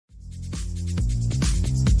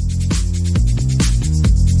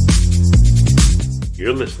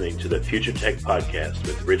You're listening to the Future Tech Podcast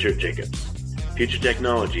with Richard Jacobs. Future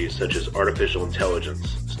technologies such as artificial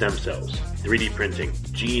intelligence, stem cells, 3D printing,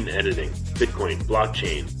 gene editing, Bitcoin,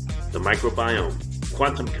 blockchain, the microbiome,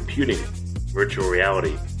 quantum computing, virtual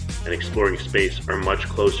reality, and exploring space are much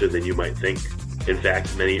closer than you might think. In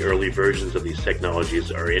fact, many early versions of these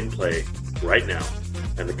technologies are in play right now,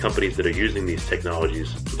 and the companies that are using these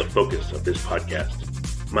technologies are the focus of this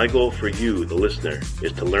podcast. My goal for you, the listener,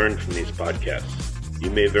 is to learn from these podcasts. You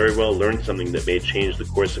may very well learn something that may change the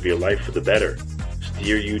course of your life for the better,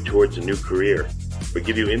 steer you towards a new career, or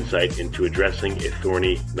give you insight into addressing a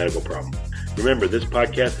thorny medical problem. Remember, this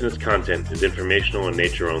podcast and its content is informational in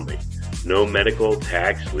nature only. No medical,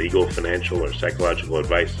 tax, legal, financial, or psychological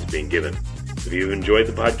advice is being given. If you enjoyed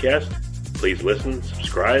the podcast, please listen,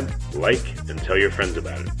 subscribe, like, and tell your friends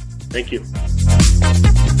about it. Thank you.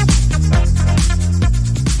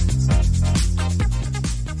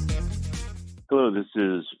 Hello, this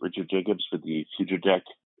is Richard Jacobs with the Future Tech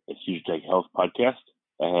Health Podcast.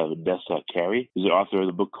 I have Nessa Carey, who's the author of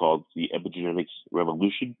the book called The Epigenetics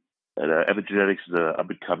Revolution. And epigenetics is an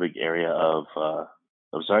up-and-coming area of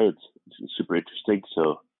science. It's super interesting.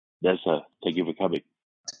 So, Nessa, thank you for coming.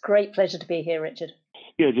 It's a great pleasure to be here, Richard.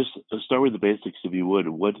 Yeah, just start with the basics, if you would.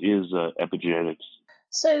 What is epigenetics?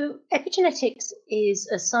 So epigenetics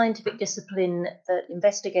is a scientific discipline that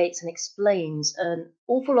investigates and explains an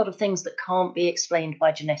awful lot of things that can't be explained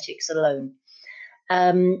by genetics alone.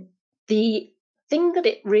 The thing that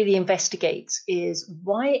it really investigates is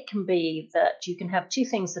why it can be that you can have two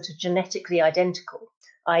things that are genetically identical,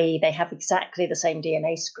 i.e. they have exactly the same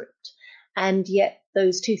DNA script, and yet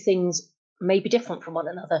those two things may be different from one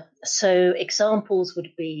another. So examples would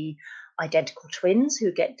be identical twins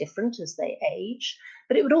who get different as they age,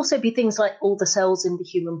 but it would also be things like all the cells in the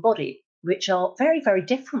human body, which are very, very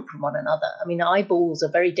different from one another. I mean, eyeballs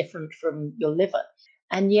are very different from your liver,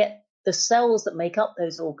 and yet the cells that make up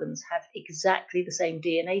those organs have exactly the same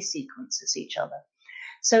DNA sequence as each other.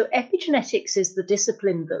 So epigenetics is the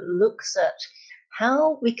discipline that looks at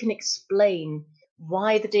how we can explain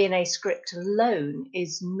why the DNA script alone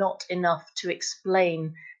is not enough to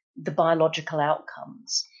explain the biological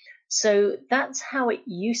outcomes. So that's how it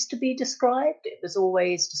used to be described. It was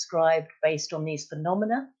always described based on these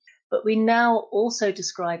phenomena, but we now also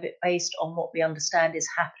describe it based on what we understand is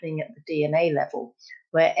happening at the DNA level,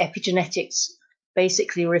 where epigenetics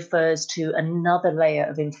basically refers to another layer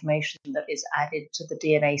of information that is added to the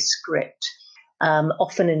DNA script,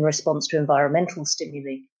 often in response to environmental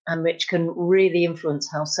stimuli, and which can really influence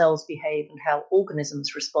how cells behave and how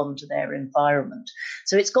organisms respond to their environment.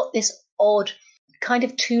 So it's got this odd kind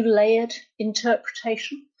of two-layered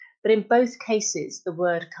interpretation, but in both cases, the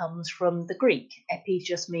word comes from the Greek. Epi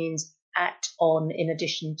just means at, on, in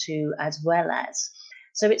addition to, as well as.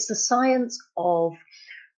 So it's the science of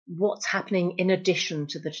what's happening in addition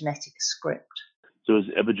to the genetic script. So is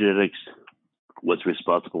epigenetics what's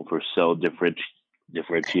responsible for cell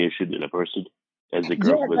differentiation in a person as they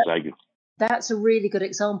grow from a zygote? That's a really good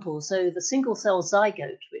example. So the single cell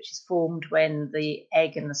zygote, which is formed when the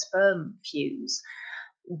egg and the sperm fuse,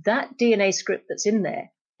 that DNA script that's in there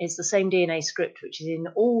is the same DNA script which is in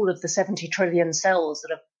all of the 70 trillion cells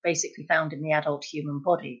that are basically found in the adult human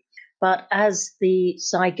body. But as the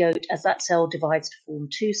zygote, as that cell divides to form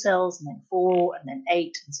 2 cells, and then 4, and then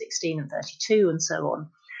 8, and 16, and 32, and so on,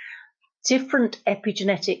 different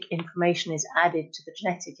epigenetic information is added to the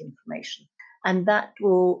genetic information. And that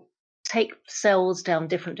will take cells down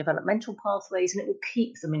different developmental pathways, and it will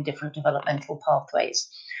keep them in different developmental pathways.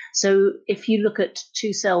 So if you look at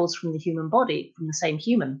 2 cells from the human body, from the same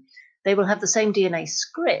human, they will have the same DNA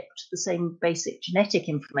script, the same basic genetic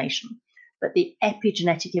information, but the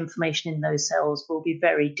epigenetic information in those cells will be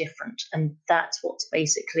very different. And that's what's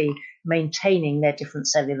basically maintaining their different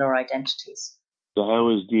cellular identities. So how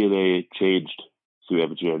is DNA changed through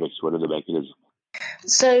epigenetics? What are the mechanisms?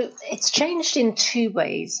 So it's changed in 2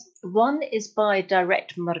 ways. One is by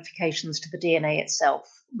direct modifications to the DNA itself,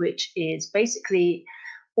 which is basically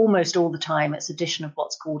almost all the time it's addition of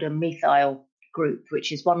what's called a methyl group,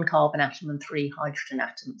 which is 1 carbon atom and 3 hydrogen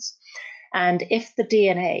atoms. And if the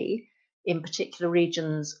DNA in particular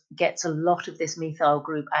regions gets a lot of this methyl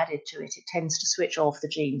group added to it, it tends to switch off the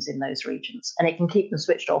genes in those regions, and it can keep them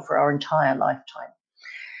switched off for our entire lifetime.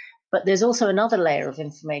 But there's also another layer of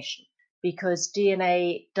information, because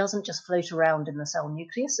DNA doesn't just float around in the cell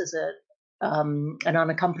nucleus as an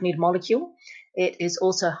unaccompanied molecule. It is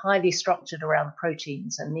also highly structured around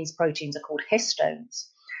proteins, and these proteins are called histones.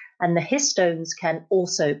 And the histones can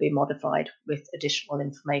also be modified with additional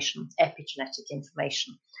information, epigenetic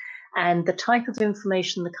information. And the type of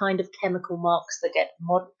information, the kind of chemical marks that get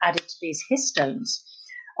added to these histones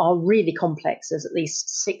are really complex. There's at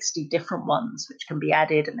least 60 different ones which can be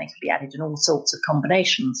added, and they can be added in all sorts of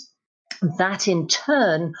combinations. That in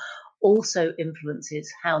turn also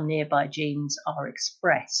influences how nearby genes are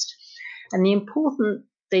expressed. And the important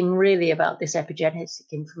thing really about this epigenetic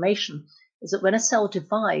information is that when a cell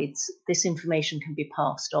divides, this information can be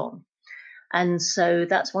passed on. And so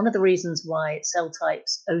that's one of the reasons why cell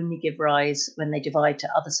types only give rise when they divide to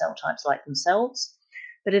other cell types like themselves.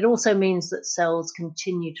 But it also means that cells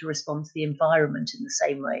continue to respond to the environment in the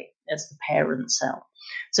same way as the parent cell.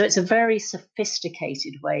 So it's a very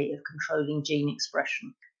sophisticated way of controlling gene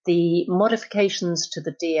expression. The modifications to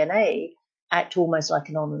the DNA act almost like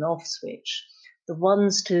an on and off switch. The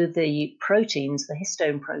ones to the proteins, the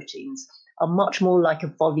histone proteins, are much more like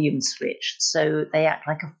a volume switch. So they act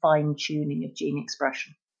like a fine tuning of gene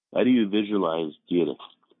expression. How do you visualize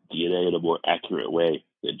DNA in a more accurate way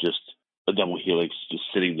than just a double helix just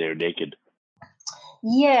sitting there naked?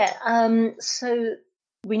 Yeah, so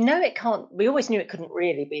we know it can't, we always knew it couldn't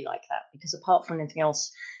really be like that, because apart from anything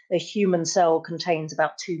else, a human cell contains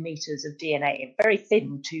about 2 meters of DNA, very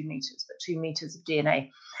thin 2 meters, but 2 meters of DNA.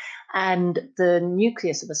 And the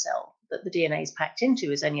nucleus of a cell that the DNA is packed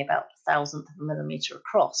into is only about 1,000th of a millimeter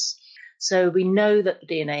across. So we know that the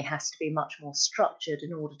DNA has to be much more structured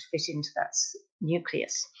in order to fit into that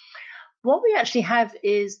nucleus. What we actually have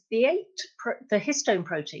is the histone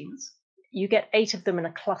proteins. You get 8 of them in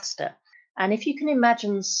a cluster. And if you can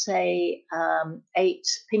imagine, say, 8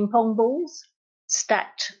 ping pong balls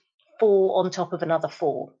stacked 4 on top of another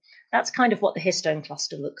 4, that's kind of what the histone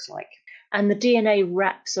cluster looks like. And the DNA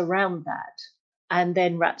wraps around that, and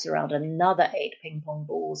then wraps around another 8 ping pong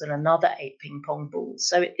balls and another 8 ping pong balls.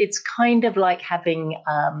 So it's kind of like having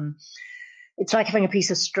a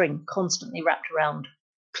piece of string constantly wrapped around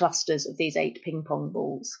clusters of these 8 ping pong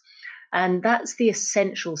balls. And that's the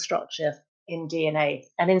essential structure in DNA.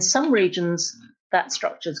 And in some regions, that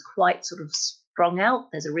structure is quite sort of sprung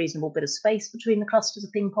out. There's a reasonable bit of space between the clusters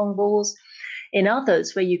of ping pong balls. In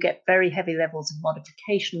others, where you get very heavy levels of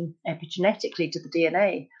modification epigenetically to the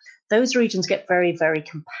DNA, those regions get very, very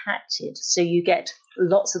compacted. So you get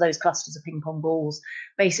lots of those clusters of ping pong balls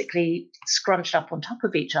basically scrunched up on top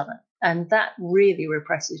of each other. And that really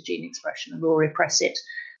represses gene expression, and will repress it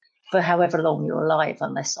for however long you're alive,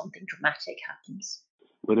 unless something dramatic happens.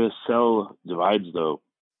 When a cell divides, though,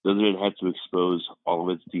 doesn't it have to expose all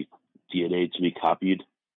of its DNA to be copied?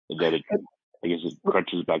 And then it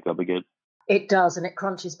crunches back up again? It does, and it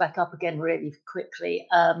crunches back up again really quickly.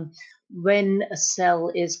 When a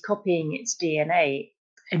cell is copying its DNA,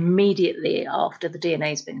 immediately after the DNA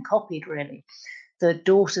has been copied, really, the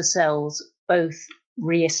daughter cells both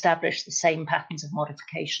re-establish the same patterns of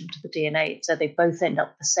modification to the DNA. So they both end up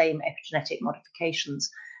with the same epigenetic modifications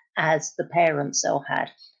as the parent cell had.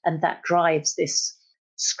 And that drives this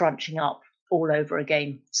scrunching up all over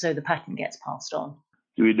again. So the pattern gets passed on.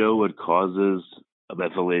 Do we know what causes a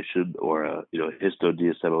methylation or a histone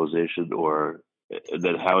deacetylation, and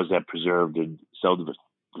then how is that preserved in cell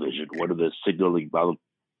division? What are the signaling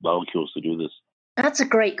molecules to do this? That's a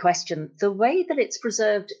great question. The way that it's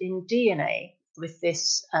preserved in DNA with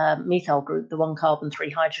this methyl group, the 1 carbon 3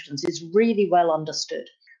 hydrogens, is really well understood.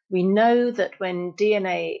 We know that when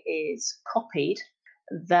DNA is copied,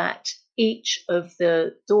 that each of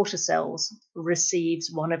the daughter cells receives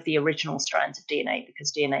one of the original strands of DNA,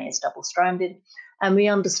 because DNA is double-stranded. And we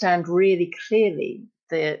understand really clearly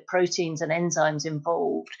the proteins and enzymes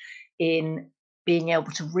involved in being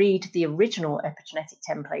able to read the original epigenetic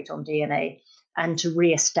template on DNA and to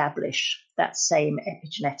re-establish that same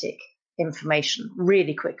epigenetic information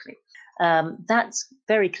really quickly. That's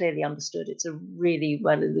very clearly understood. It's a really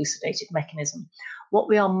well elucidated mechanism. What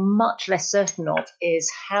we are much less certain of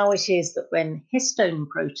is how it is that when histone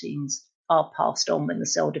proteins are passed on when the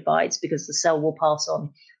cell divides, because the cell will pass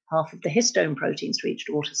on half of the histone proteins to each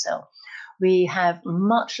daughter cell, we have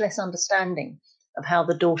much less understanding of how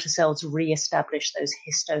the daughter cells re-establish those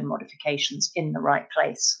histone modifications in the right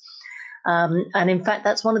place. And in fact,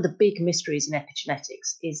 that's one of the big mysteries in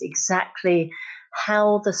epigenetics, is exactly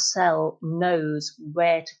how the cell knows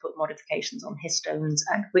where to put modifications on histones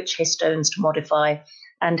and which histones to modify,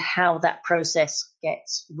 and how that process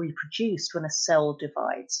gets reproduced when a cell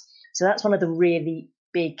divides. So that's one of the really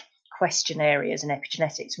big question areas in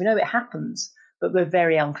epigenetics. We know it happens, but we're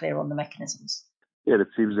very unclear on the mechanisms. Yeah, it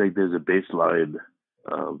seems like there's a baseline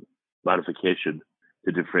modification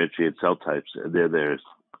to differentiate cell types, and then there's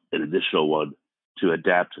an additional one to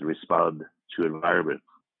adapt and respond to environment,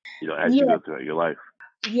 as you go throughout your life.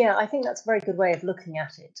 Yeah, I think that's a very good way of looking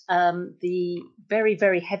at it. The very,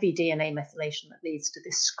 very heavy DNA methylation that leads to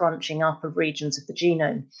this scrunching up of regions of the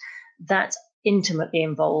genome, that's intimately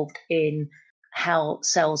involved in how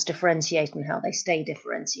cells differentiate and how they stay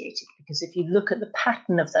differentiated. Because if you look at the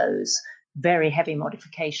pattern of those very heavy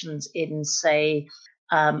modifications in, say,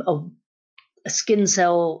 a skin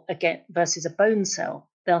cell again versus a bone cell,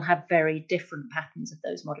 they'll have very different patterns of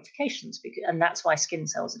those modifications, and that's why skin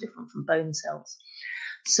cells are different from bone cells.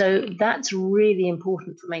 So that's really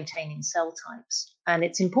important for maintaining cell types. And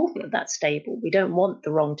it's important that that's stable. We don't want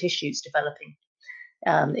the wrong tissues developing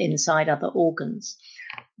inside other organs.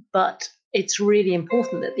 But it's really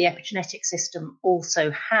important that the epigenetic system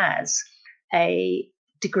also has a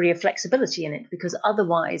degree of flexibility in it, because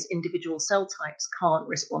otherwise individual cell types can't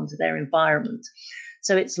respond to their environment.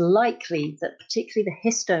 So it's likely that particularly the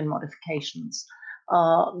histone modifications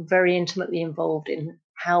are very intimately involved in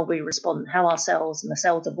how we respond, how our cells and the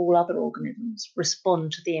cells of all other organisms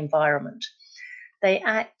respond to the environment. They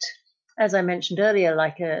act, as I mentioned earlier,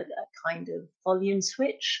 like a kind of volume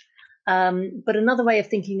switch. But another way of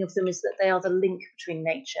thinking of them is that they are the link between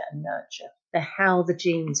nature and nurture. They're how the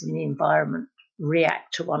genes and the environment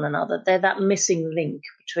react to one another. They're that missing link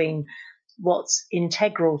between what's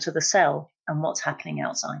integral to the cell and what's happening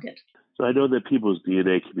outside it. So I know that people's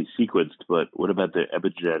DNA can be sequenced, but what about the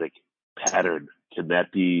epigenetic pattern? Can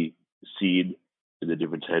that be seen in the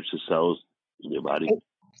different types of cells in your body?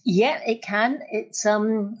 Yeah, it can. It's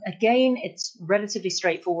again, it's relatively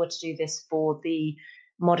straightforward to do this for the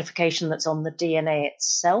modification that's on the DNA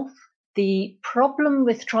itself. The problem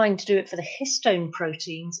with trying to do it for the histone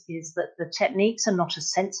proteins is that the techniques are not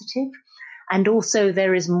as sensitive, and also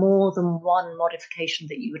there is more than one modification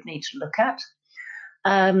that you would need to look at.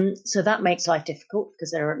 So that makes life difficult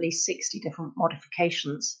because there are at least 60 different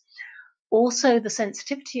modifications. Also, the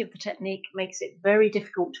sensitivity of the technique makes it very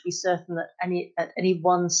difficult to be certain that at any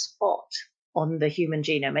one spot on the human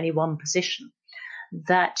genome, any one position,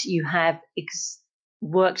 that you have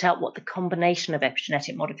worked out what the combination of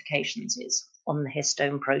epigenetic modifications is on the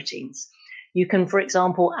histone proteins. You can, for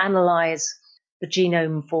example, analyze the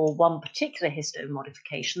genome for one particular histone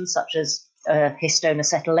modification, such as a histone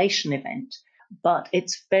acetylation event, but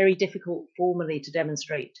it's very difficult formally to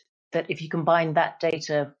demonstrate that if you combine that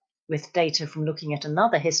data with data from looking at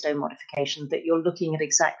another histone modification, that you're looking at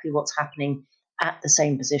exactly what's happening at the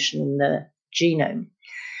same position in the genome.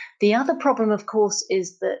 The other problem, of course,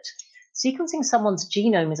 is that sequencing someone's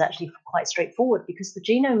genome is actually quite straightforward because the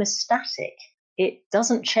genome is static. It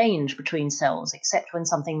doesn't change between cells except when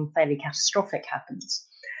something fairly catastrophic happens.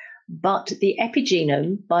 But the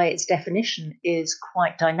epigenome, by its definition, is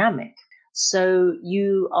quite dynamic. So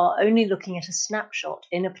you are only looking at a snapshot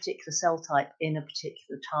in a particular cell type in a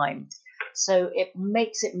particular time. So it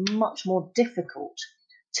makes it much more difficult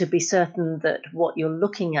to be certain that what you're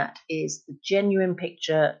looking at is the genuine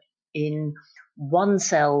picture in one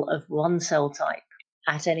cell of one cell type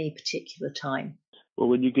at any particular time. Well,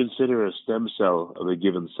 when you consider a stem cell of a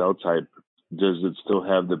given cell type, does it still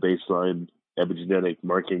have the baseline epigenetic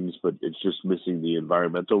markings, but it's just missing the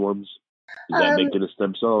environmental ones? Does that make it a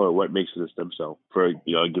stem cell, or what makes it a stem cell for a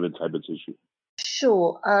given type of tissue?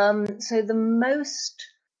 Sure. So the most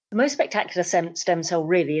spectacular stem cell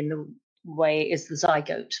really in the way is the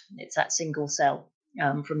zygote. It's that single cell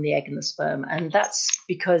from the egg and the sperm. And that's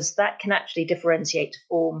because that can actually differentiate to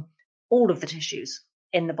form all of the tissues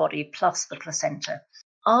in the body plus the placenta.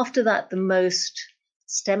 After that, the most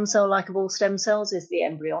stem cell-like of all stem cells is the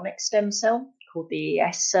embryonic stem cell, called the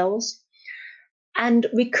ES cells. And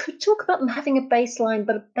we could talk about them having a baseline,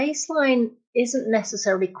 but a baseline isn't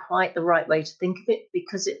necessarily quite the right way to think of it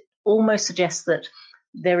because it almost suggests that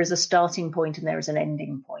there is a starting point and there is an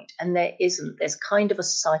ending point, and there isn't. There's kind of a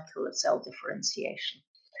cycle of cell differentiation.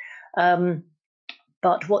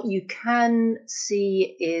 But what you can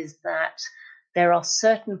see is that there are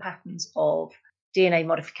certain patterns of DNA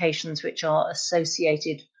modifications which are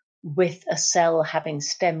associated with a cell having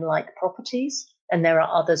stem-like properties, and there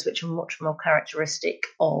are others which are much more characteristic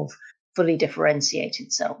of fully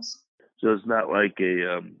differentiated cells. So it's not like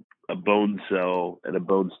a bone cell and a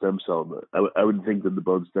bone stem cell. I would think that the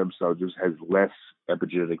bone stem cell just has less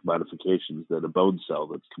epigenetic modifications than a bone cell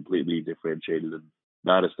that's completely differentiated and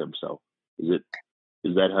not a stem cell.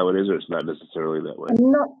 Is that how it is, or it's not necessarily that way?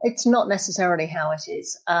 It's not necessarily how it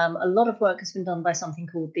is. A lot of work has been done by something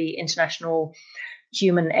called the International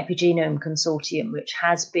Human Epigenome Consortium, which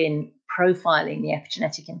has been profiling the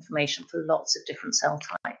epigenetic information for lots of different cell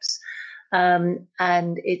types.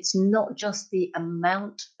 And it's not just the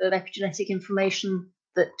amount of epigenetic information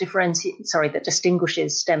that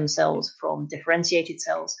distinguishes stem cells from differentiated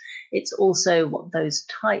cells. It's also what those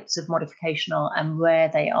types of modification are and where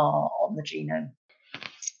they are on the genome.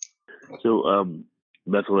 So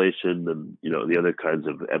methylation and the other kinds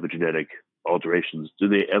of epigenetic alterations, do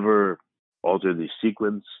they ever alter the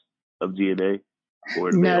sequence of DNA,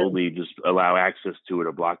 or do they only just allow access to it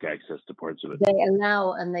or block access to parts of it? They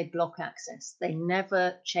allow and they block access. They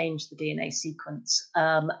never change the DNA sequence.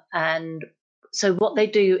 And so what they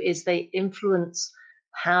do is they influence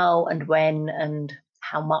how and when and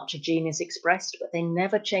how much a gene is expressed, but they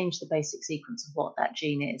never change the basic sequence of what that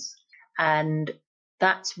gene is. And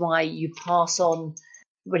that's why you pass on,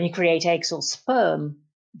 when you create eggs or sperm,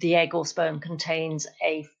 the egg or sperm contains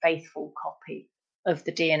a faithful copy of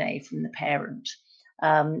the DNA from the parent.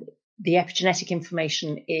 The epigenetic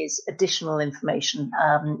information is additional information.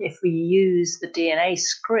 If we use the DNA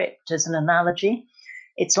script as an analogy,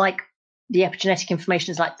 it's like the epigenetic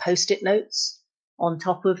information is like Post-it notes on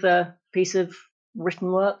top of a piece of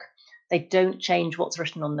written work. They don't change what's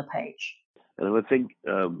written on the page. And I would think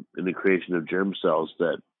in the creation of germ cells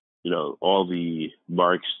that, all the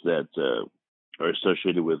marks that are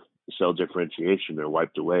associated with cell differentiation are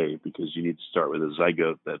wiped away, because you need to start with a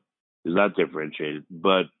zygote that is not differentiated.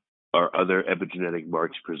 But are other epigenetic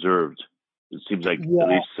marks preserved? It seems like at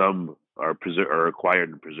least some are acquired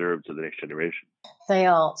and preserved to the next generation. They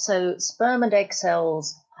are. So sperm and egg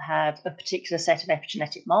cells have a particular set of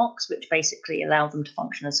epigenetic marks, which basically allow them to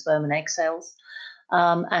function as sperm and egg cells.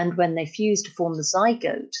 And when they fuse to form the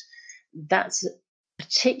zygote, that's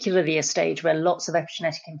particularly a stage where lots of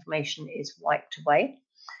epigenetic information is wiped away,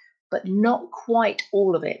 but not quite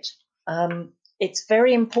all of it. It's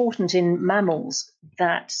very important in mammals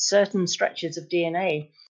that certain stretches of DNA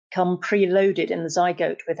come preloaded in the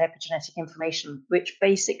zygote with epigenetic information, which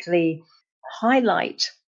basically highlight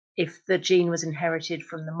if the gene was inherited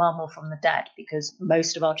from the mum or from the dad, because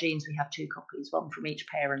most of our genes, we have two copies, one from each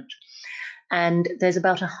parent. And there's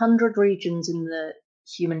about 100 regions in the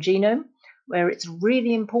human genome where it's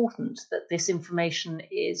really important that this information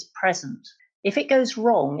is present. If it goes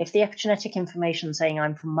wrong, if the epigenetic information saying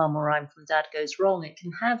I'm from mum or I'm from dad goes wrong, it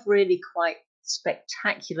can have really quite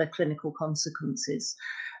spectacular clinical consequences.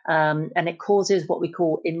 And it causes what we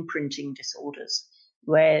call imprinting disorders,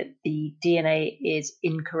 where the DNA is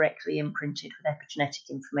incorrectly imprinted with epigenetic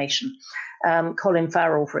information. Colin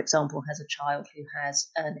Farrell, for example, has a child who has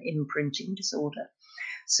an imprinting disorder.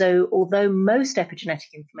 So although most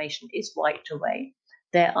epigenetic information is wiped away,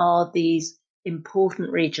 there are these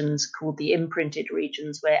important regions called the imprinted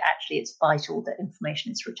regions where actually it's vital that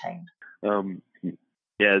information is retained.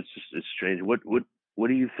 It's strange. What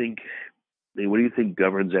do you think? What do you think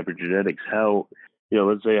governs epigenetics? How,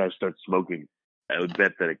 let's say I start smoking, I would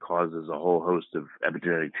bet that it causes a whole host of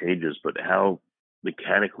epigenetic changes, but how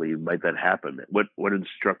mechanically might that happen? What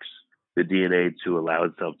instructs the DNA to allow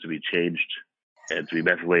itself to be changed and to be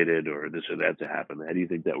methylated or this or that to happen? How do you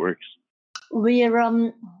think that works?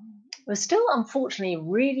 We're still, unfortunately,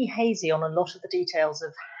 really hazy on a lot of the details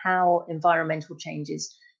of how environmental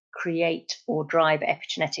changes create or drive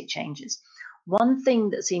epigenetic changes. One thing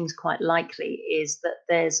that seems quite likely is that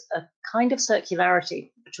there's a kind of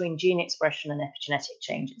circularity between gene expression and epigenetic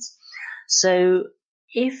changes. So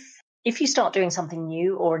if you start doing something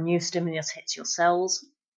new or a new stimulus hits your cells,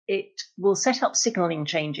 it will set up signaling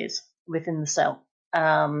changes within the cell.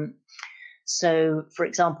 So, for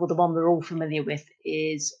example, the one we're all familiar with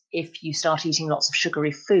is if you start eating lots of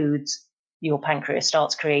sugary foods, your pancreas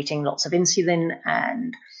starts creating lots of insulin,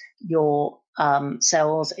 and your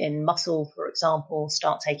cells in muscle, for example,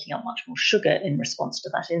 start taking up much more sugar in response to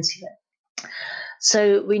that insulin.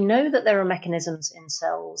 So we know that there are mechanisms in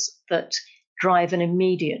cells that drive an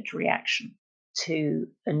immediate reaction to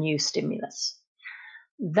a new stimulus.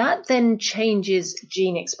 That then changes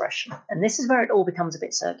gene expression, and this is where it all becomes a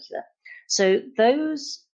bit circular. So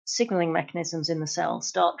those signaling mechanisms in the cell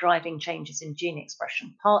start driving changes in gene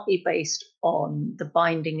expression, partly based on the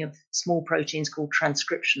binding of small proteins called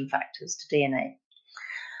transcription factors to DNA.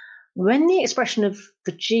 When the expression of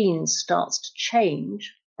the genes starts to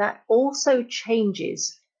change, that also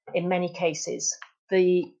changes, in many cases,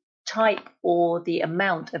 the type or the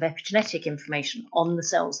amount of epigenetic information on the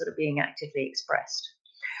cells that are being actively expressed.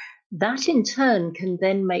 That in turn can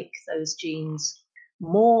then make those genes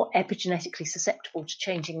more epigenetically susceptible to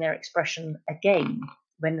changing their expression again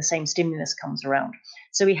when the same stimulus comes around.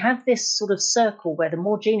 So we have this sort of circle where the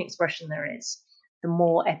more gene expression there is, the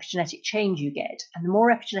more epigenetic change you get. And the more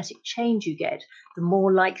epigenetic change you get, the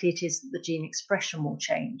more likely it is that the gene expression will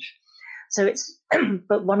change. So it's,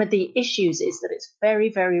 but one of the issues is that it's very,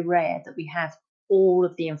 very rare that we have all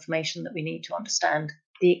of the information that we need to understand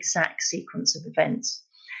the exact sequence of events.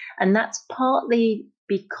 And that's partly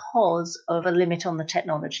because of a limit on the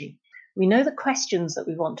technology. We know the questions that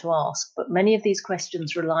we want to ask, but many of these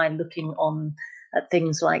questions rely on looking at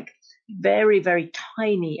things like very, very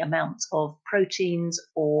tiny amounts of proteins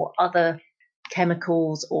or other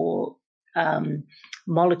chemicals or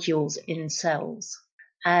molecules in cells.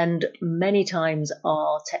 And many times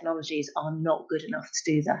our technologies are not good enough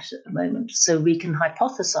to do that at the moment. So we can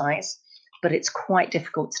hypothesize, but it's quite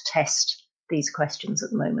difficult to test these questions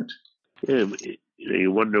at the moment. Yeah,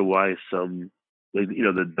 you wonder why some,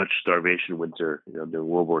 the Dutch starvation winter, during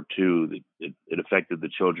World War II, it affected the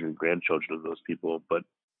children and grandchildren of those people. But,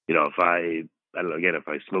 if I don't know, again, if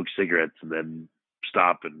I smoke cigarettes and then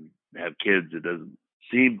stop and have kids, it doesn't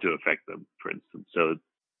seem to affect them, for instance. So,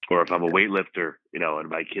 or if I'm a weightlifter, and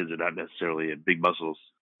my kids are not necessarily in big muscles,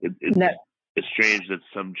 it's strange that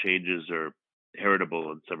some changes are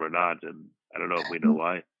heritable and some are not. And I don't know if we know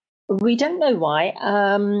why. We don't know why.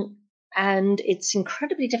 And it's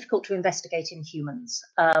incredibly difficult to investigate in humans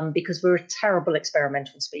because we're a terrible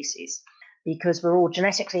experimental species, because we're all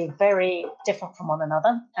genetically very different from one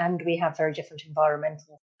another and we have very different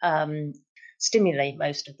environmental stimuli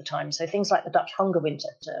most of the time. So things like the Dutch hunger winter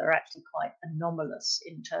are actually quite anomalous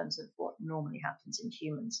in terms of what normally happens in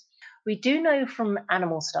humans. We do know from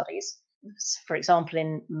animal studies, for example,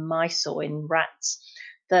 in mice or in rats,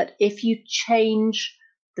 that if you change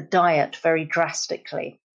the diet very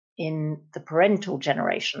drastically in the parental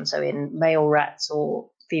generation, so in male rats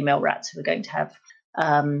or female rats who are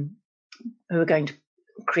going to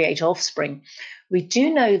create offspring, we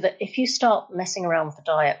do know that if you start messing around with the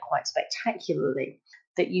diet quite spectacularly,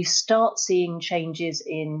 that you start seeing changes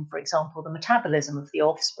in, for example, the metabolism of the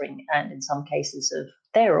offspring and in some cases of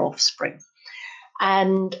their offspring.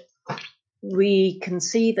 And we can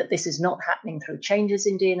see that this is not happening through changes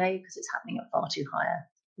in DNA because it's happening at far too high a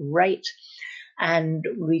rate. And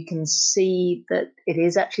we can see that it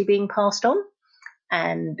is actually being passed on.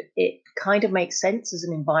 And it kind of makes sense as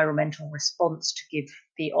an environmental response to give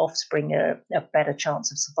the offspring a better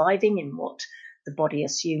chance of surviving in what the body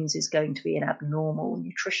assumes is going to be an abnormal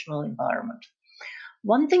nutritional environment.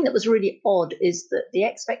 One thing that was really odd is that the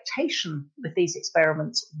expectation with these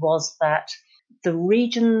experiments was that the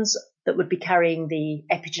regions that would be carrying the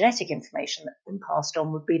epigenetic information that had been passed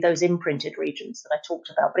on would be those imprinted regions that I talked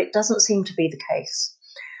about, but it doesn't seem to be the case.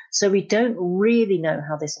 So we don't really know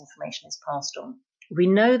how this information is passed on. We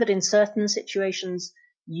know that in certain situations,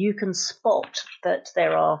 you can spot that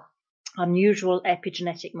there are unusual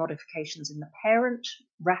epigenetic modifications in the parent,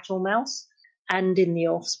 rat or mouse, and in the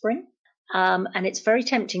offspring. And it's very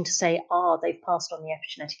tempting to say, they've passed on the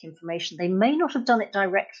epigenetic information. They may not have done it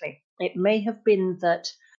directly. It may have been that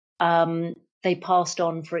they passed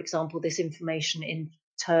on, for example, this information in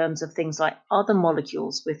terms of things like other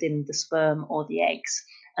molecules within the sperm or the eggs,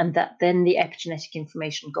 and that then the epigenetic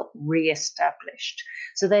information got re-established.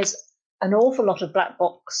 So there's an awful lot of black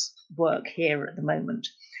box work here at the moment.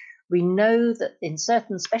 We know that in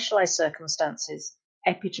certain specialized circumstances,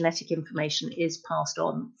 epigenetic information is passed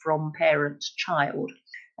on from parent to child,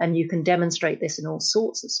 and you can demonstrate this in all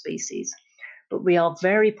sorts of species. But we are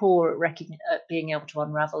very poor at being able to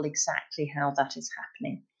unravel exactly how that is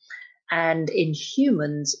happening. And in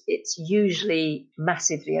humans, it's usually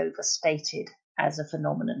massively overstated as a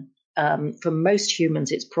phenomenon. For most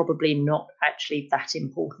humans, it's probably not actually that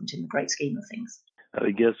important in the great scheme of things.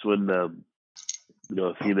 I guess when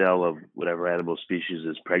a female of whatever animal species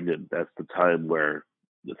is pregnant, that's the time where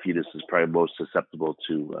the fetus is probably most susceptible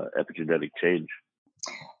to epigenetic change.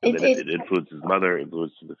 And then it influences the mother,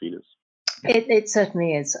 influences the fetus. It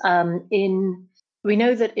certainly is. We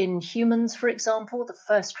know that in humans, for example, the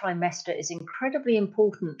first trimester is incredibly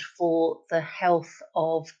important for the health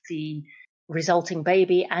of the resulting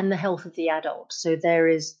baby and the health of the adult. So there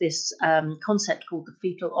is this concept called the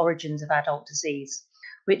fetal origins of adult disease,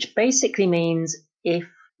 which basically means if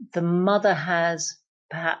the mother has,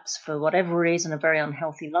 perhaps for whatever reason, a very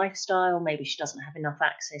unhealthy lifestyle, maybe she doesn't have enough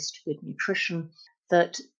access to good nutrition,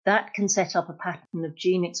 that can set up a pattern of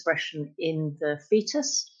gene expression in the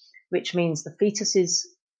fetus, which means the fetus's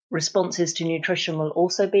responses to nutrition will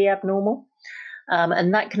also be abnormal.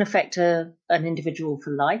 And that can affect an individual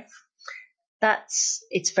for life.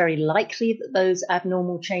 It's very likely that those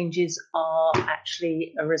abnormal changes are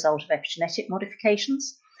actually a result of epigenetic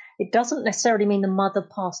modifications. It doesn't necessarily mean the mother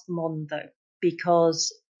passed them on, though,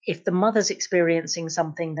 because if the mother's experiencing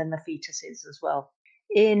something, then the fetus is as well.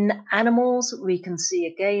 In animals, we can see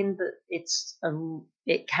again that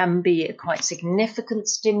it can be a quite significant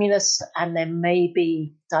stimulus, and there may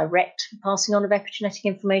be direct passing on of epigenetic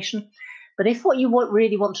information. But if what you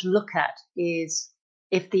really want to look at is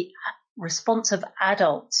if the response of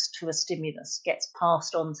adults to a stimulus gets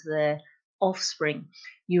passed on to their offspring,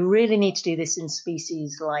 you really need to do this in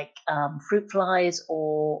species like fruit flies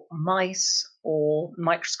or mice or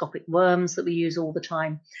microscopic worms that we use all the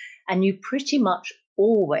time. And you pretty much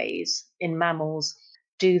always in mammals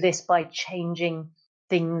do this by changing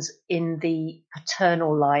things in the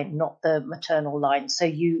paternal line, not the maternal line. So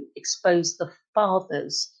you expose the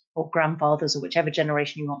fathers or grandfathers or whichever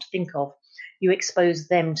generation you want to think of, you expose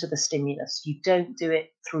them to the stimulus. You don't do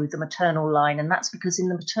it through the maternal line. And that's because in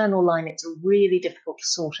the maternal line, it's really difficult to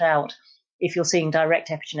sort out if you're seeing direct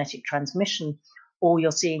epigenetic transmission or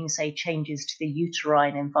you're seeing, say, changes to the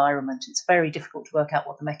uterine environment. It's very difficult to work out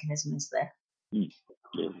what the mechanism is there. Yeah,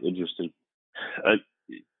 interesting.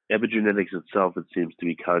 Epigenetics itself, it seems to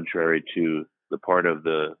be contrary to the part of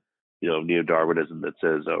the neo-Darwinism that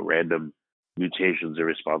says random mutations are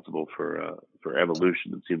responsible for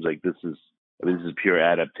evolution. It seems like this is pure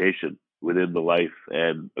adaptation within the life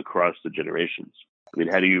and across the generations. I mean,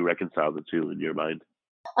 how do you reconcile the two in your mind?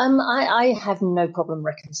 I have no problem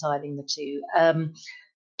reconciling the two.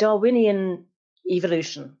 Darwinian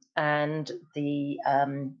evolution and the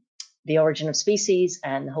origin of species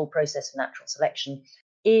and the whole process of natural selection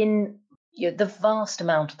in the vast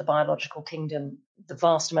amount of the biological kingdom, the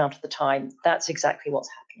vast amount of the time, that's exactly what's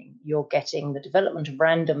happening. You're getting the development of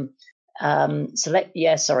random natural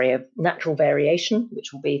variation,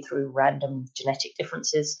 which will be through random genetic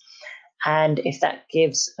differences. And if that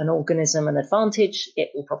gives an organism an advantage,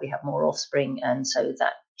 it will probably have more offspring. And so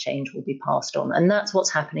that change will be passed on. And that's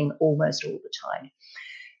what's happening almost all the time.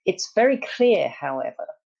 It's very clear, however,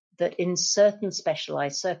 that in certain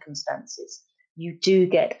specialized circumstances, you do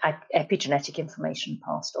get epigenetic information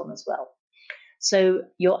passed on as well. So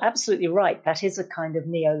you're absolutely right. That is a kind of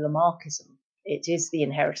neo-Lamarckism. It is the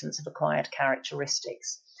inheritance of acquired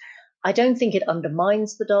characteristics. I don't think it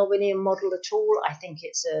undermines the Darwinian model at all. I think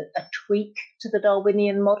it's a tweak to the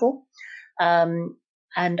Darwinian model. And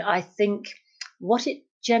I think what it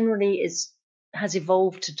generally has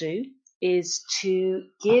evolved to do is to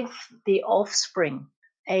give the offspring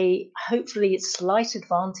a hopefully slight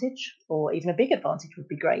advantage, or even a big advantage would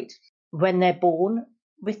be great, when they're born,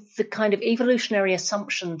 with the kind of evolutionary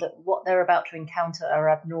assumption that what they're about to encounter are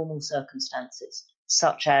abnormal circumstances,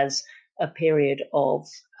 such as a period of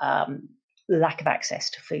lack of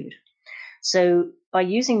access to food. So by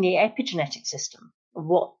using the epigenetic system,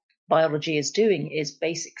 what biology is doing is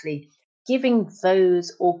basically giving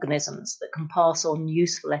those organisms that can pass on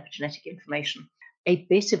useful epigenetic information a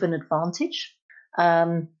bit of an advantage.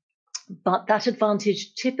 But that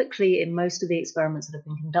advantage typically in most of the experiments that have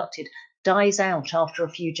been conducted dies out after a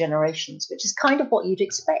few generations, which is kind of what you'd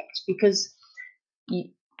expect because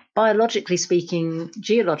biologically speaking,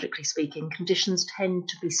 geologically speaking, conditions tend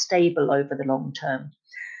to be stable over the long term.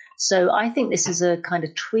 So I think this is a kind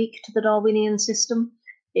of tweak to the Darwinian system.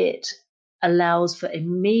 It allows for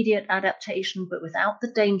immediate adaptation, but without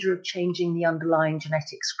the danger of changing the underlying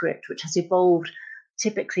genetic script, which has evolved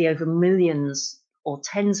typically over millions or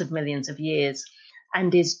tens of millions of years,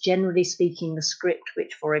 and is generally speaking the script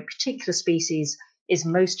which for a particular species is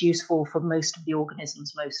most useful for most of the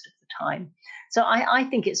organisms most of the time. So I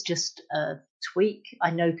think it's just a tweak.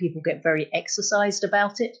 I know people get very exercised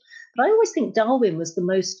about it, but I always think Darwin was the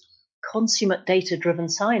most consummate data-driven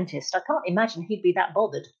scientist. I can't imagine he'd be that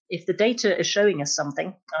bothered. If the data is showing us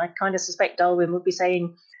something, I kind of suspect Darwin would be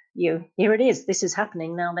saying, here it is, this is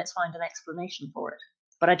happening, now let's find an explanation for it.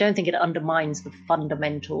 But I don't think it undermines the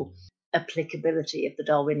fundamental applicability of the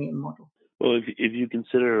Darwinian model. Well, if you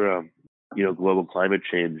consider, global climate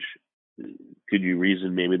change, could you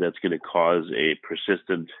reason maybe that's going to cause a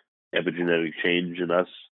persistent epigenetic change in us,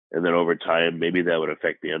 and then over time maybe that would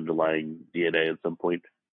affect the underlying DNA at some point,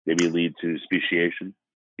 maybe lead to speciation?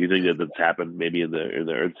 Do you think that that's happened maybe in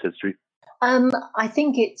the Earth's history? I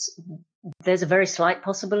think there's a very slight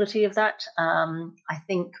possibility of that. I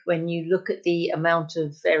think when you look at the amount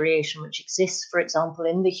of variation which exists, for example,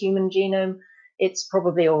 in the human genome, it's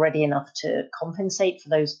probably already enough to compensate for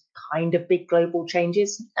those kind of big global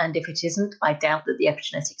changes. And if it isn't, I doubt that the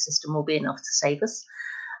epigenetic system will be enough to save us.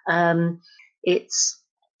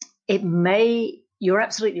 You're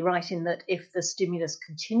absolutely right in that if the stimulus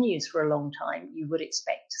continues for a long time, you would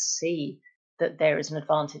expect to see that there is an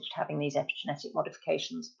advantage to having these epigenetic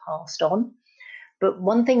modifications passed on. But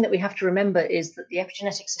one thing that we have to remember is that the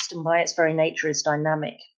epigenetic system by its very nature is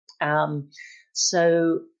dynamic.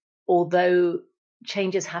 So although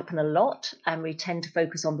changes happen a lot and we tend to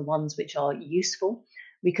focus on the ones which are useful,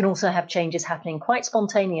 we can also have changes happening quite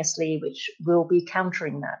spontaneously which will be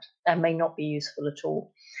countering that and may not be useful at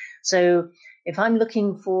all. So if I'm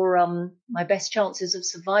looking for my best chances of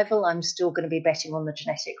survival, I'm still going to be betting on the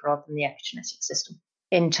genetic rather than the epigenetic system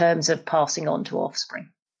in terms of passing on to offspring.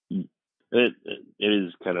 It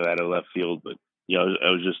is kind of out of left field, but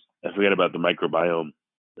I forgot about the microbiome.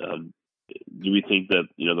 Do we think that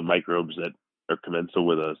the microbes that are commensal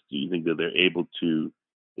with us, do you think that they're able to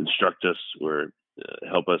instruct us or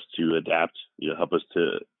help us to adapt, help us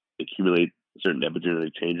to accumulate certain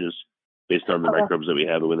epigenetic changes based on the microbes that we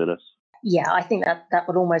have within us? Yeah, I think that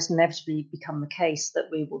would almost inevitably become the case, that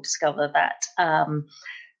we will discover that.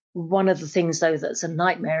 One of the things, though, that's a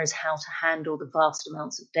nightmare is how to handle the vast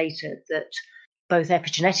amounts of data that both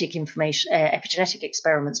epigenetic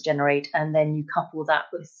experiments generate, and then you couple that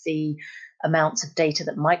with the amounts of data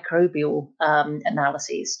that microbial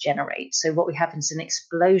analyses generate. So what we have is an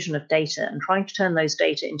explosion of data, and trying to turn those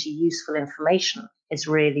data into useful information is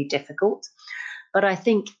really difficult. But I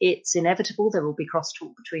think it's inevitable there will be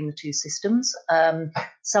crosstalk between the two systems,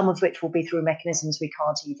 some of which will be through mechanisms we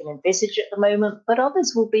can't even envisage at the moment, but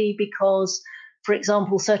others will be because, for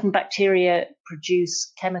example, certain bacteria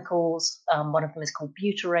produce chemicals, one of them is called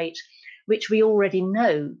butyrate, which we already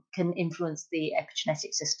know can influence the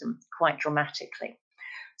epigenetic system quite dramatically.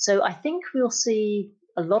 So I think we'll see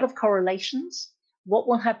a lot of correlations. What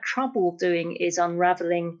we'll have trouble doing is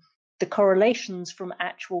unraveling the correlations from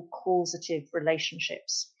actual causative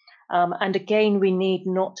relationships. And again, we need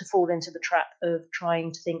not to fall into the trap of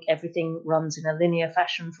trying to think everything runs in a linear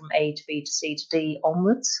fashion from A to B to C to D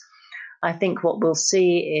onwards. I think what we'll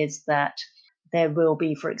see is that there will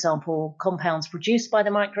be, for example, compounds produced by the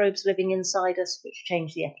microbes living inside us which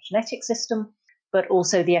change the epigenetic system, but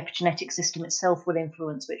also the epigenetic system itself will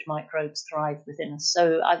influence which microbes thrive within us.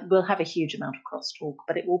 So we'll have a huge amount of crosstalk,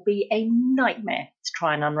 but it will be a nightmare to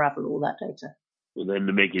try and unravel all that data. Well, then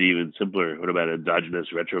to make it even simpler, what about endogenous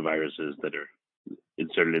retroviruses that are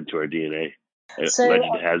inserted into our DNA? So,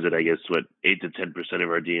 legend has it, I guess, 8 to 10% of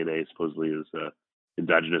our DNA supposedly is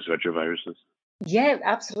endogenous retroviruses? Yeah,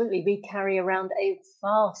 absolutely. We carry around a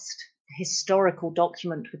vast historical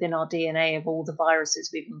document within our DNA of all the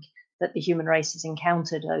viruses that the human race has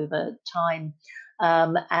encountered over time.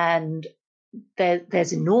 And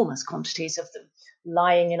there's enormous quantities of them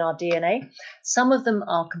lying in our DNA. Some of them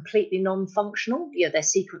are completely non-functional. Their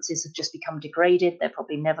sequences have just become degraded. They're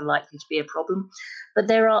probably never likely to be a problem. But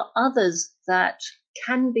there are others that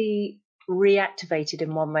can be reactivated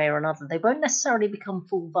in one way or another. They won't necessarily become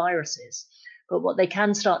full viruses, but what they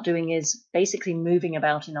can start doing is basically moving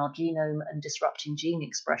about in our genome and disrupting gene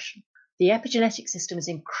expression. The epigenetic system is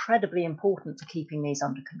incredibly important for keeping these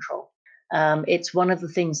under control. It's one of the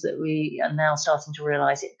things that we are now starting to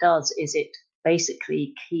realize it does, is it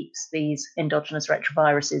basically keeps these endogenous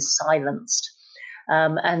retroviruses silenced.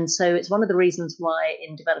 And so it's one of the reasons why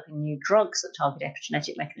in developing new drugs that target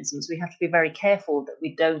epigenetic mechanisms, we have to be very careful that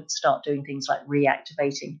we don't start doing things like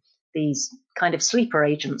reactivating these kind of sleeper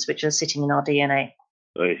agents which are sitting in our DNA.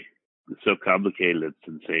 It's so complicated, it's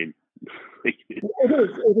insane.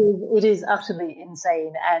 It is utterly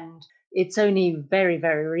insane, and it's only very,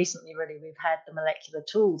 very recently, really, we've had the molecular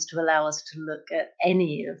tools to allow us to look at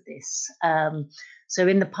any of this. So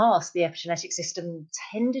in the past, the epigenetic system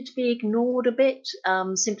tended to be ignored a bit,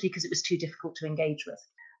 simply because it was too difficult to engage with.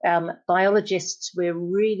 Biologists, we're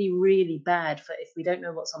really, really bad for, if we don't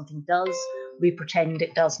know what something does, we pretend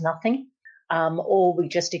it does nothing, or we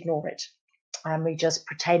just ignore it. And we just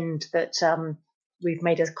pretend that we've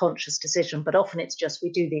made a conscious decision, but often it's just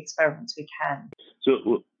we do the experiments we can.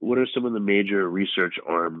 So what are some of the major research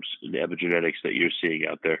arms in epigenetics that you're seeing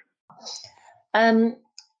out there?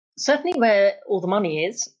 Certainly where all the money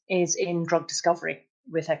is in drug discovery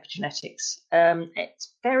with epigenetics.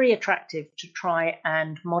 It's very attractive to try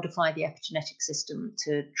and modify the epigenetic system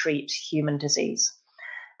to treat human disease.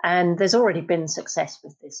 And there's already been success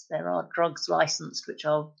with this. There are drugs licensed which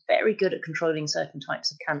are very good at controlling certain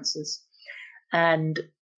types of cancers. And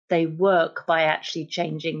they work by actually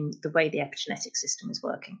changing the way the epigenetic system is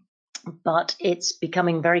working. But it's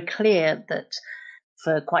becoming very clear that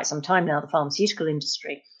for quite some time now, the pharmaceutical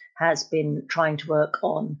industry has been trying to work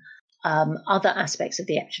on other aspects of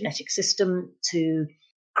the epigenetic system to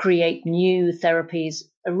create new therapies,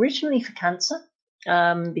 originally for cancer,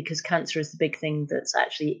 because cancer is the big thing that's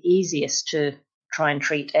actually easiest to try and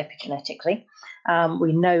treat epigenetically.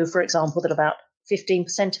 We know, for example, that about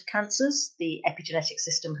 15% of cancers, the epigenetic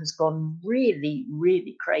system has gone really,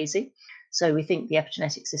 really crazy. So we think the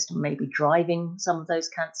epigenetic system may be driving some of those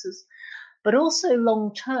cancers. But also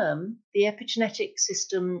long term, the epigenetic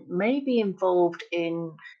system may be involved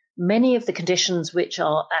in many of the conditions which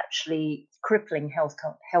are actually crippling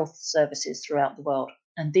health services throughout the world.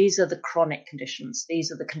 And these are the chronic conditions.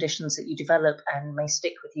 These are the conditions that you develop and may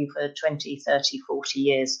stick with you for 20, 30, 40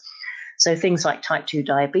 years. So things like type 2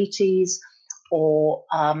 diabetes, or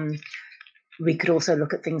we could also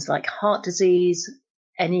look at things like heart disease,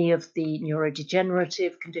 any of the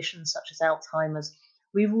neurodegenerative conditions such as Alzheimer's.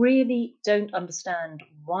 We really don't understand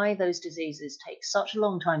why those diseases take such a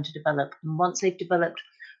long time to develop. And once they've developed,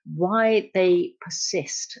 why they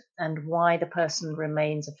persist and why the person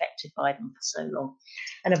remains affected by them for so long.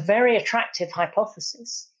 And a very attractive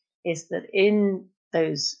hypothesis is that in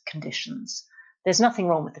those conditions, there's nothing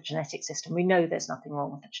wrong with the genetic system. We know there's nothing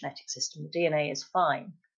wrong with the genetic system. The DNA is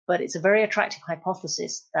fine. But it's a very attractive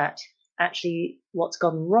hypothesis that actually what's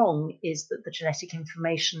gone wrong is that the genetic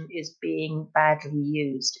information is being badly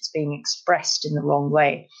used. It's being expressed in the wrong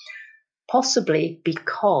way, possibly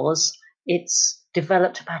because it's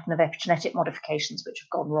developed a pattern of epigenetic modifications which have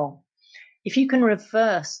gone wrong. If you can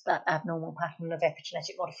reverse that abnormal pattern of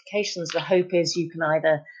epigenetic modifications, the hope is you can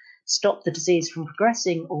either stop the disease from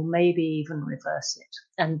progressing or maybe even reverse it.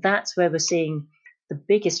 And that's where we're seeing the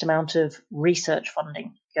biggest amount of research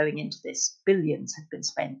funding going into this. Billions have been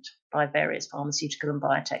spent by various pharmaceutical and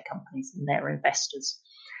biotech companies and their investors.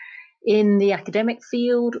 In the academic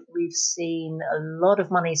field, we've seen a lot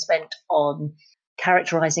of money spent on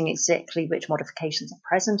characterizing exactly which modifications are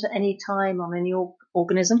present at any time on any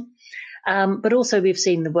organism. But also we've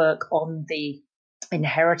seen the work on the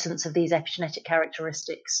inheritance of these epigenetic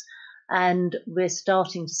characteristics. And we're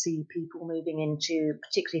starting to see people moving into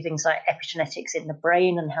particularly things like epigenetics in the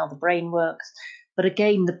brain and how the brain works. But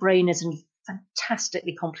again, the brain is a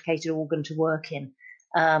fantastically complicated organ to work in.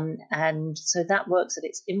 And so that works at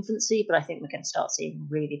its infancy, but I think we're going to start seeing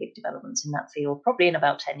really big developments in that field, probably in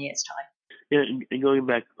about 10 years' time. Yeah, and going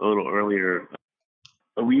back a little earlier,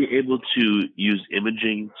 are we able to use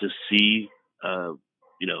imaging to see,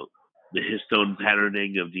 the histone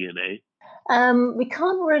patterning of DNA? We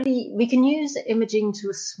can use imaging to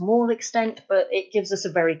a small extent, but it gives us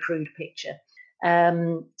a very crude picture.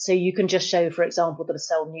 So you can just show, for example, that a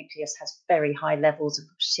cell nucleus has very high levels of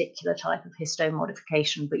a particular type of histone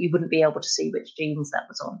modification, but you wouldn't be able to see which genes that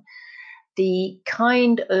was on. The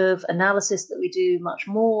kind of analysis that we do much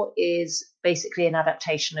more is basically an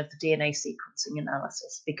adaptation of the DNA sequencing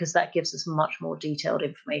analysis, because that gives us much more detailed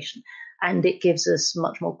information and it gives us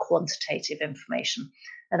much more quantitative information.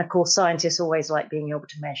 And of course, scientists always like being able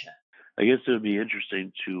to measure. I guess it would be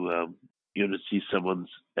interesting to see someone's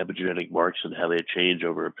epigenetic marks and how they change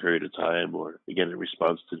over a period of time, or again in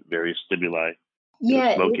response to various stimuli,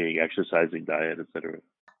 smoking, exercising, diet, etc.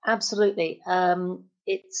 Absolutely.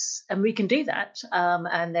 And we can do that.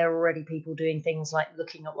 And there are already people doing things like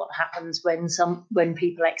looking at what happens when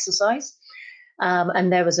people exercise.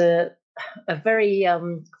 And there was a very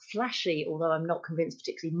flashy, although I'm not convinced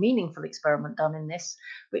particularly meaningful experiment done in this,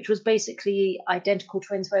 which was basically identical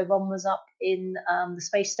twins where one was up in the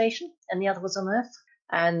space station and the other was on Earth.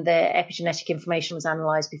 And their epigenetic information was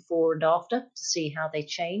analysed before and after to see how they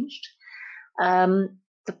changed.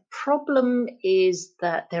 The problem is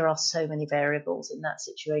that there are so many variables in that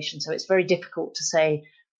situation. So it's very difficult to say,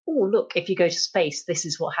 oh, look, if you go to space, this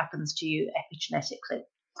is what happens to you epigenetically.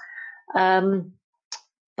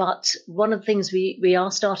 But one of the things we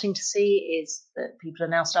are starting to see is that people are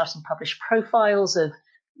now starting to publish profiles of,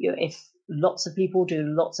 if lots of people do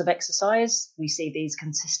lots of exercise, we see these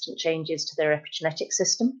consistent changes to their epigenetic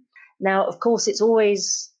system. Now, of course, it's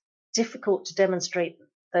always difficult to demonstrate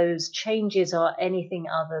those changes are anything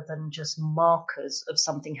other than just markers of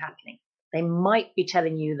something happening. They might be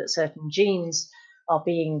telling you that certain genes are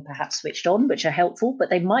being perhaps switched on, which are helpful, but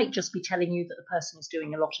they might just be telling you that the person is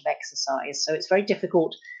doing a lot of exercise. So it's very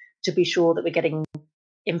difficult to be sure that we're getting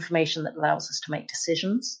information that allows us to make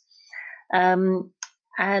decisions.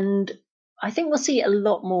 And I think we'll see a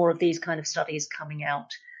lot more of these kind of studies coming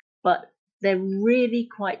out, but they're really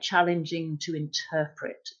quite challenging to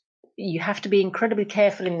interpret. You have to be incredibly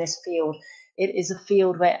careful in this field. It is a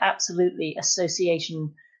field where absolutely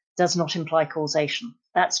association does not imply causation.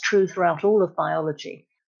 That's true throughout all of biology.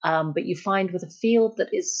 But you find with a field that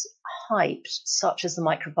is hyped, such as the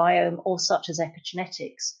microbiome or such as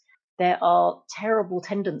epigenetics, there are terrible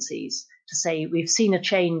tendencies to say we've seen a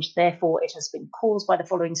change, therefore it has been caused by the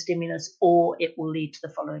following stimulus, or it will lead to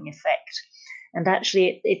the following effect. And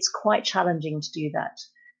actually, it's quite challenging to do that.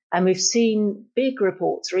 And we've seen big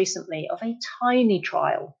reports recently of a tiny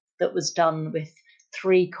trial that was done with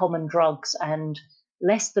 3 common drugs and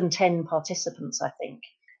less than 10 participants, I think.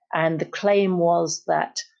 And the claim was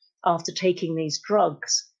that after taking these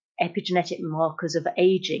drugs, epigenetic markers of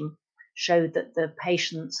aging showed that the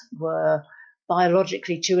patients were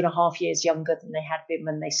biologically 2.5 years younger than they had been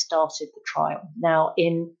when they started the trial. Now,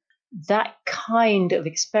 in that kind of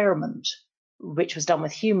experiment, which was done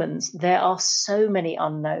with humans, there are so many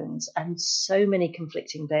unknowns and so many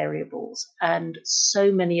conflicting variables and so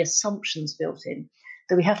many assumptions built in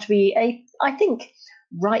that we have to be, I think,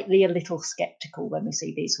 rightly a little skeptical when we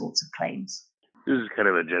see these sorts of claims. This is kind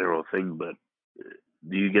of a general thing, but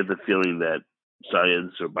do you get the feeling that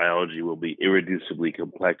science or biology will be irreducibly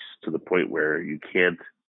complex to the point where you can't,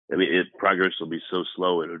 progress will be so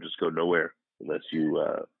slow it'll just go nowhere unless you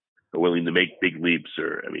are willing to make big leaps,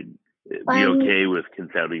 or, be okay with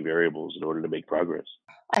confounding variables in order to make progress?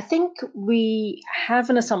 I think we have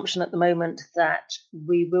an assumption at the moment that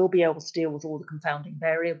we will be able to deal with all the confounding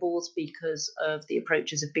variables because of the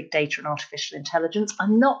approaches of big data and artificial intelligence.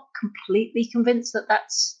 I'm not completely convinced that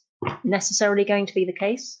that's necessarily going to be the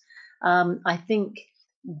case. I think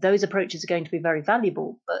those approaches are going to be very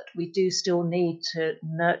valuable, but we do still need to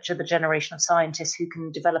nurture the generation of scientists who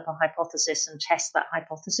can develop a hypothesis and test that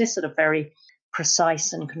hypothesis in a very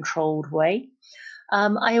precise and controlled way.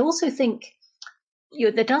 I also think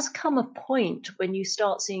there does come a point when you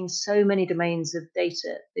start seeing so many domains of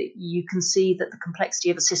data that you can see that the complexity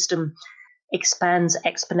of a system expands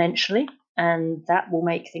exponentially, and that will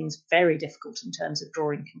make things very difficult in terms of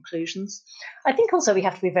drawing conclusions. I think also we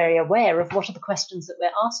have to be very aware of what are the questions that we're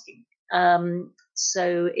asking.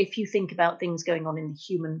 So if you think about things going on in the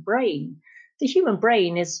human brain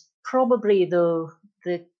is probably the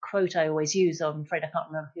quote I always use, I'm afraid I can't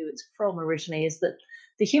remember who it's from originally, is that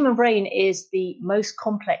the human brain is the most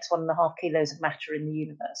complex 1.5 kilos of matter in the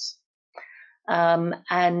universe.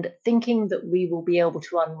 And thinking that we will be able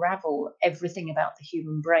to unravel everything about the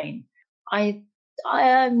human brain, I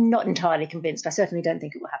am not entirely convinced. I certainly don't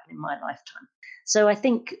think it will happen in my lifetime. So I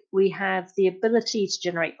think we have the ability to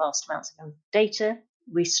generate vast amounts of data.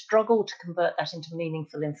 We struggle to convert that into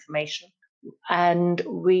meaningful information. And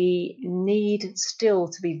we need still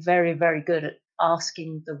to be very, very good at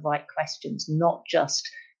asking the right questions, not just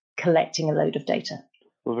collecting a load of data.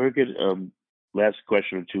 Well, very good. Last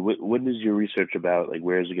question or two. What is your research about? Like,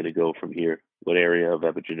 where is it going to go from here? What area of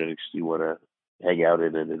epigenetics do you want to hang out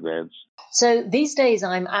in and advance? So these days,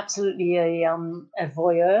 I'm absolutely a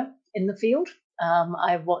voyeur in the field.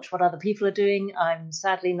 I watch what other people are doing. I'm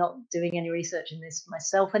sadly not doing any research in this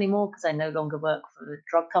myself anymore because I no longer work for the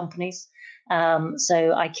drug companies.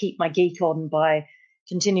 So I keep my geek on by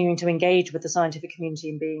continuing to engage with the scientific community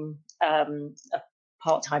and being a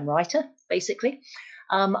part-time writer, basically.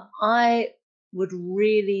 I would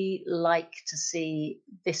really like to see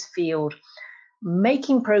this field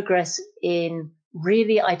making progress in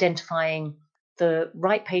really identifying the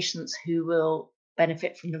right patients who will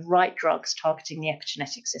benefit from the right drugs targeting the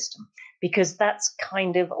epigenetic system, because that's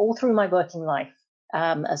kind of all through my working life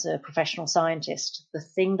as a professional scientist. The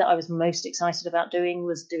thing that I was most excited about doing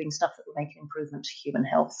was doing stuff that would make an improvement to human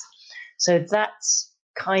health. So that's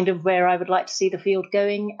kind of where I would like to see the field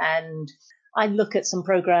going. And I look at some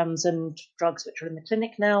programs and drugs which are in the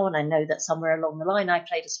clinic now, and I know that somewhere along the line I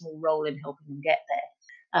played a small role in helping them get there.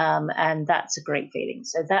 And that's a great feeling.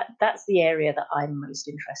 So that's the area that I'm most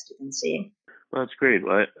interested in seeing. Well, that's great.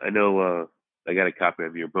 Well, I know I got a copy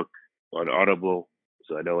of your book on Audible,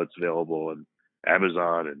 so I know it's available on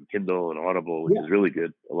Amazon and Kindle and Audible, which is really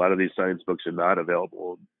good. A lot of these science books are not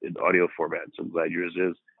available in audio format, so I'm glad yours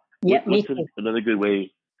is. Yeah, what's another good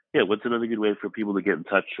way? Yeah, what's another good way for people to get in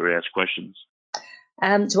touch or ask questions?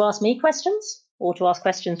 To ask me questions, or to ask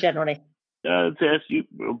questions generally? To ask you,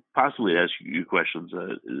 possibly ask you questions.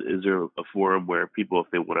 Is there a forum where people, if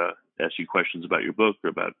they want to ask you questions about your book or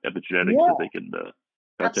about epigenetics, that they can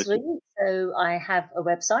contact absolutely. you? So I have a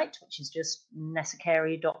website, which is just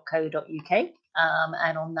nessacarey.co.uk.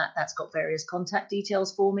 And on that's got various contact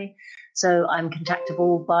details for me. So I'm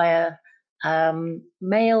contactable via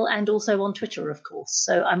mail and also on Twitter, of course.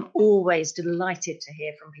 So I'm always delighted to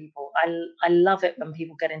hear from people. I love it when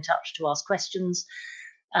people get in touch to ask questions.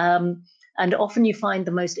 And often you find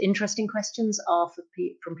the most interesting questions are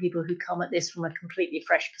from people who come at this from a completely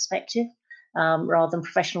fresh perspective, rather than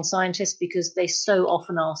professional scientists, because they so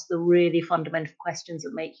often ask the really fundamental questions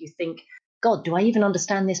that make you think, God, do I even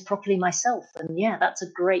understand this properly myself? And yeah, that's a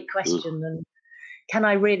great question. And can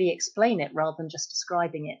I really explain it rather than just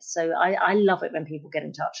describing it? So I love it when people get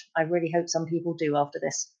in touch. I really hope some people do after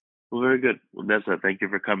this. Well, very good. Well, Nessa, thank you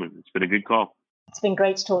for coming. It's been a good call. It's been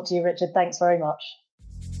great to talk to you, Richard. Thanks very much.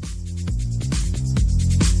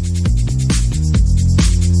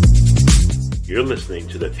 You're listening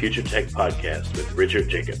to the Future Tech Podcast with Richard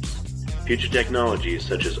Jacobs. Future technologies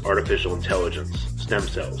such as artificial intelligence, stem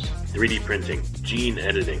cells, 3D printing, gene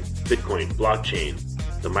editing, Bitcoin, blockchain,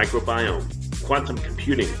 the microbiome, Quantum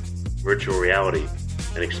computing, virtual reality,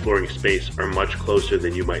 and exploring space are much closer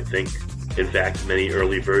than you might think. In fact, many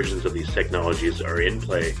early versions of these technologies are in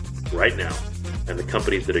play right now, and the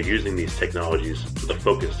companies that are using these technologies are the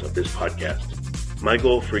focus of this podcast. My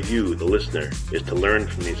goal for you, the listener, is to learn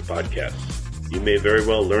from these podcasts. You may very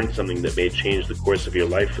well learn something that may change the course of your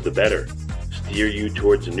life for the better, steer you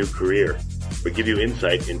towards a new career, or give you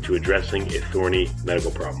insight into addressing a thorny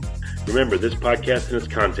medical problem. Remember, this podcast and its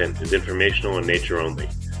content is informational in nature only.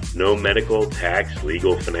 No medical, tax,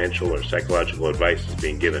 legal, financial, or psychological advice is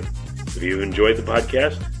being given. If you enjoyed the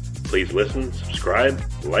podcast, please listen, subscribe,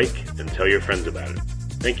 like, and tell your friends about it.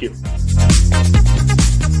 Thank you.